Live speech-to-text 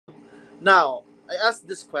Now, I ask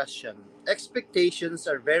this question. Expectations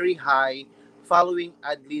are very high following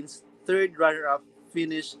Adeline's third runner up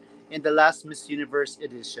finish in the last Miss Universe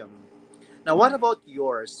edition. Now, what Right. about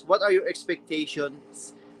yours? What are your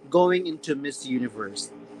expectations going into Miss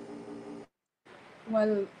Universe?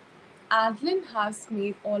 Well, Adeline has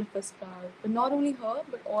made all of us proud, but not only her,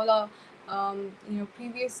 but all our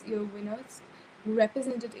previous year winners who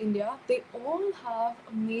represented India. They all have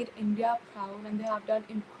made India proud, and they have done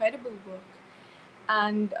incredible work.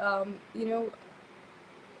 And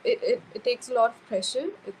it takes a lot of pressure.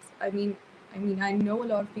 I know a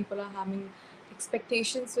lot of people are having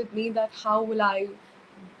expectations with me that how will I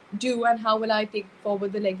do and how will I take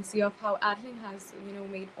forward the legacy of how Adeline has,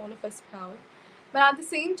 made all of us proud. But at the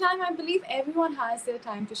same time, I believe everyone has their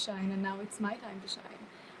time to shine, and now it's my time to shine.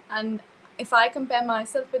 And if I compare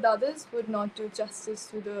myself with others, would not do justice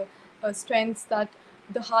to the strengths that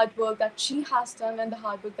the hard work that she has done and the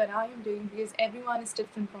hard work that I am doing, because everyone is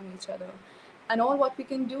different from each other. And all what we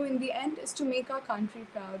can do in the end is to make our country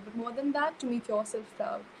proud, but more than that, to make yourself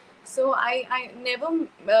proud. So I never,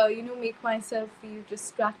 make myself feel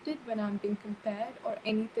distracted when I'm being compared or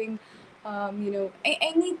anything,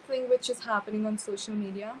 anything which is happening on social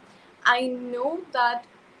media. I know that,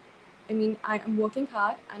 I am working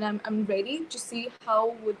hard and I'm ready to see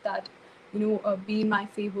how would that, be in my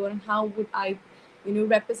favor and how would I,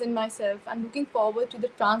 represent myself. I'm looking forward to the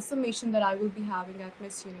transformation that I will be having at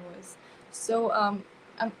Miss Universe. So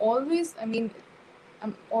I'm always, I mean,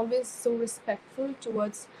 I'm always so respectful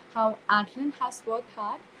towards how Adeline has worked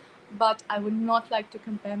hard, but I would not like to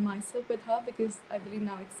compare myself with her because I believe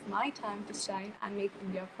now it's my time to shine and make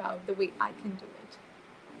India proud the way I can do it.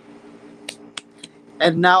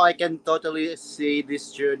 And now I can totally say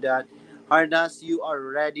this true that Harnas, you are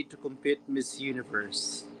ready to compete Miss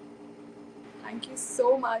Universe. Thank you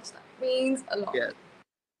so much. That means a lot. Yes.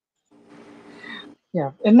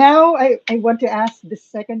 Yeah. And now I want to ask the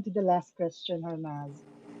second to the last question, Harnaz.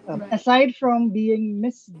 Right. Aside from being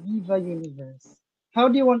Miss Diva Universe, how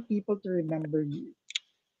do you want people to remember you?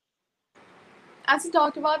 As you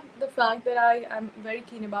talked about the fact that I am very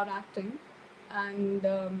keen about acting, and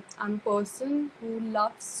I'm a person who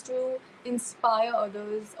loves to inspire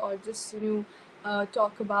others or just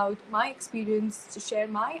talk about my experience, to share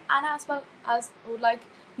my, and as well as would like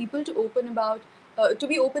people to open about to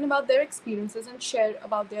be open about their experiences and share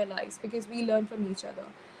about their lives because we learn from each other.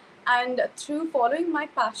 And through following my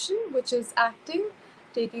passion, which is acting,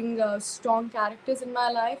 taking strong characters in my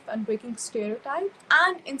life and breaking stereotypes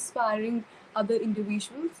and inspiring other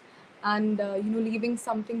individuals, and leaving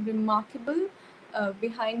something remarkable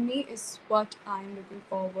behind me is what I'm looking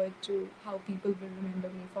forward to, how people will remember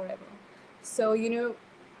me forever. So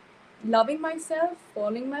loving myself,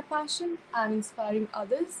 following my passion, and inspiring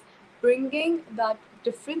others, bringing that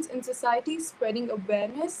difference in society, spreading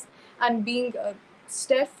awareness, and being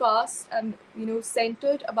steadfast and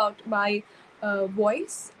centered about my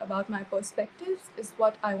voice, about my perspectives, is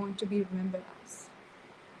what I want to be remembered as.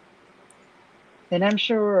 And I'm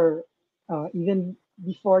sure even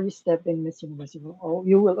before you step in Miss Universe,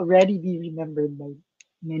 you will already be remembered by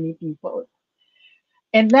many people.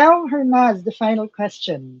 And now, Harnaz, the final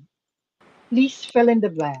question. Please fill in the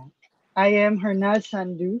blank. I am Harnaaz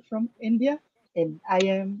Sandhu from India, and I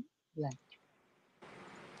am blank.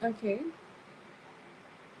 Okay,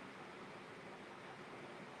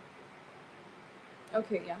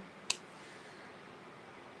 okay, yeah.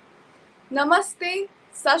 Namaste,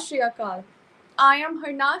 Sat Shri Akal. I am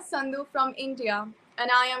Harnaaz Sandhu from India,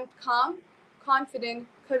 and I am calm, confident,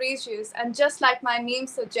 courageous, and just like my name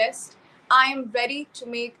suggests, I am ready to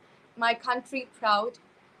make my country proud.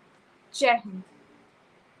 Jai Hind.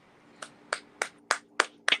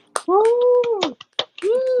 Woo!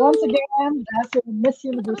 Once Woo! again, that's a Miss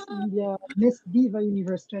Universe India, Miss Diva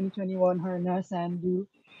Universe 2021, Harnaaz Sandhu.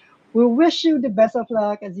 We wish you the best of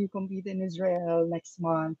luck as you compete in Israel next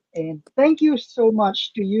month. And thank you so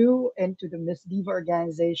much to you and to the Miss Diva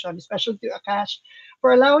organization, especially to Akash,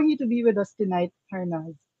 for allowing you to be with us tonight,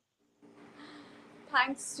 Harnaz.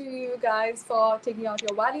 Thanks to you guys for taking out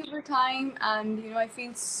your valuable time, and I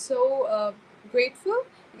feel so grateful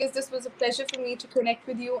because this was a pleasure for me to connect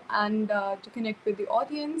with you and to connect with the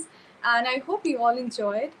audience. And I hope you all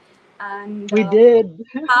enjoyed. And We did.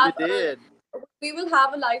 We have a did. we will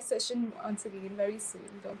have a live session once again very soon.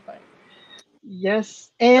 Don't worry.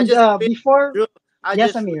 Yes. I And just wish, before, Drew, I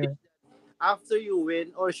yes, just wish Amir. after you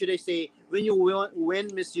win, or should I say, when you win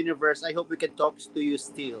Miss Universe, I hope we can talk to you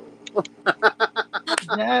still.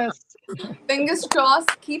 Yes. Fingers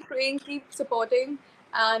crossed. Keep praying, keep supporting,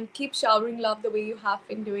 and keep showering love the way you have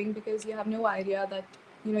been doing because you have no idea that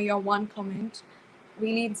your one comment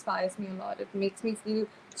really inspires me a lot. It makes me feel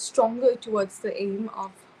stronger towards the aim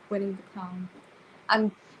of winning the crown.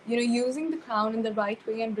 And using the crown in the right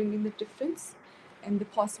way and bringing the difference in the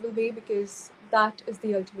possible way, because that is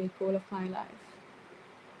the ultimate goal of my life.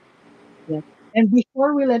 Yeah. And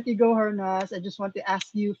before we let you go, Harnas, I just want to ask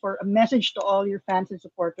you for a message to all your fans and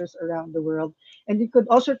supporters around the world. And you could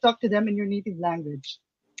also talk to them in your native language.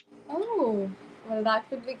 Oh, well, that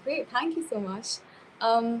would be great. Thank you so much.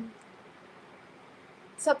 um,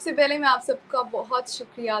 सबसे पहले मैं आप सबका बहुत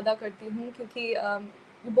शुक्रिया अदा करती हूँ, क्योंकि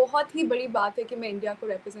ये बहुत ही बड़ी बात है कि मैं इंडिया को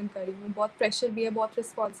रिप्रेजेंट कर रही हूँ। बहुत प्रेशर भी है, बहुत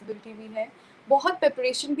रिस्पॉन्सिबिलिटी भी है, बहुत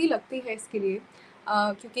प्रिपरेशन भी लगती है इसके लिए,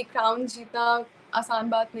 क्योंकि क्राउन जीतना आसान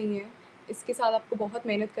बात नहीं है। इसके साथ आपको बहुत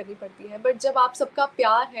मेहनत करनी पड़ती है, बट जब आप सबका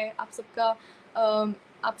प्यार है, आप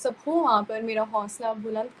सब हो वहाँ पर मेरा हौसला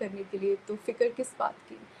बुलंद करने के लिए, तो फ़िक्र किस बात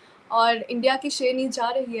की। और इंडिया की शेरनी जा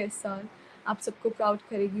रही है इस साल, आप सबको प्राउड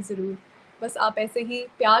करेगी ज़रूर। बस आप ऐसे ही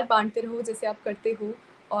प्यार बांटते रहो जैसे आप करते हो,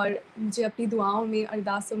 और मुझे अपनी दुआओं में,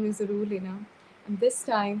 अरदासों में ज़रूर लेना। And this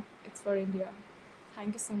time it's for India.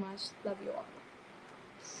 Thank you so much, love you all.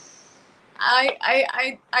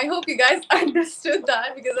 I hope you guys understood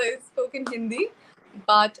that because I spoke in Hindi,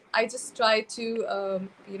 but I just try to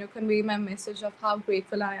convey my message of how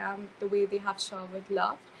grateful I am the way they have showered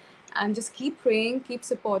love, and just keep praying, keep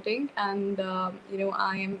supporting, and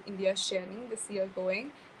I am India sharing this year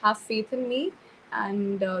going. Have faith in me,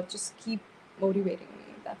 and just keep motivating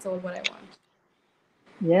me. That's all what I want.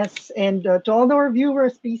 Yes, and to all our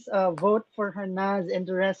viewers, please vote for Harnaz and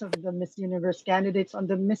the rest of the Miss Universe candidates on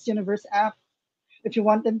the Miss Universe app if you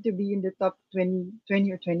want them to be in the top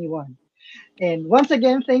 20 or 21. And once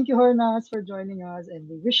again, thank you, Harnaz, for joining us, and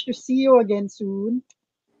we wish to see you again soon.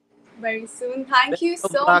 Very soon. Thank Best you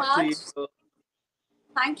of so luck to much. you.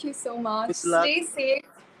 Thank you so much. Good luck. Stay safe.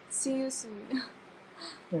 See you soon.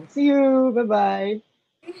 Yeah, see you. Bye bye.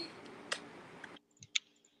 Bye.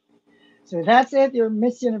 So that's it. Your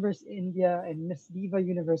Miss Universe India and Miss Diva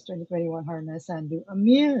Universe 2021 Harnaaz Sandhu.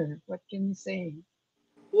 Amir, what can you say?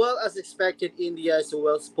 Well, as expected, India is a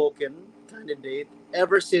well-spoken candidate.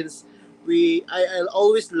 Ever since I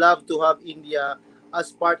always love to have India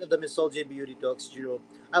as part of the Misogyny Beauty Talks Giro.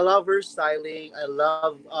 I love her styling. I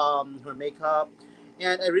love her makeup,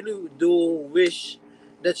 and I really do wish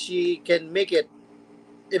that she can make it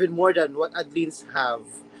even more than what Adlins have,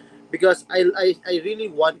 because I really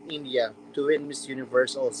want India to win Miss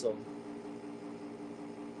Universe also.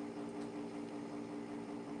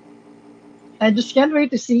 I just can't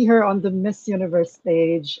wait to see her on the Miss Universe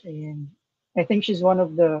stage, and I think she's one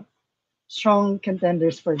of the strong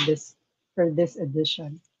contenders for this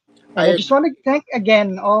edition. I And I just agree. want to thank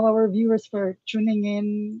again all our viewers for tuning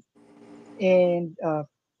in, and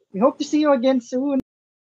we hope to see you again soon.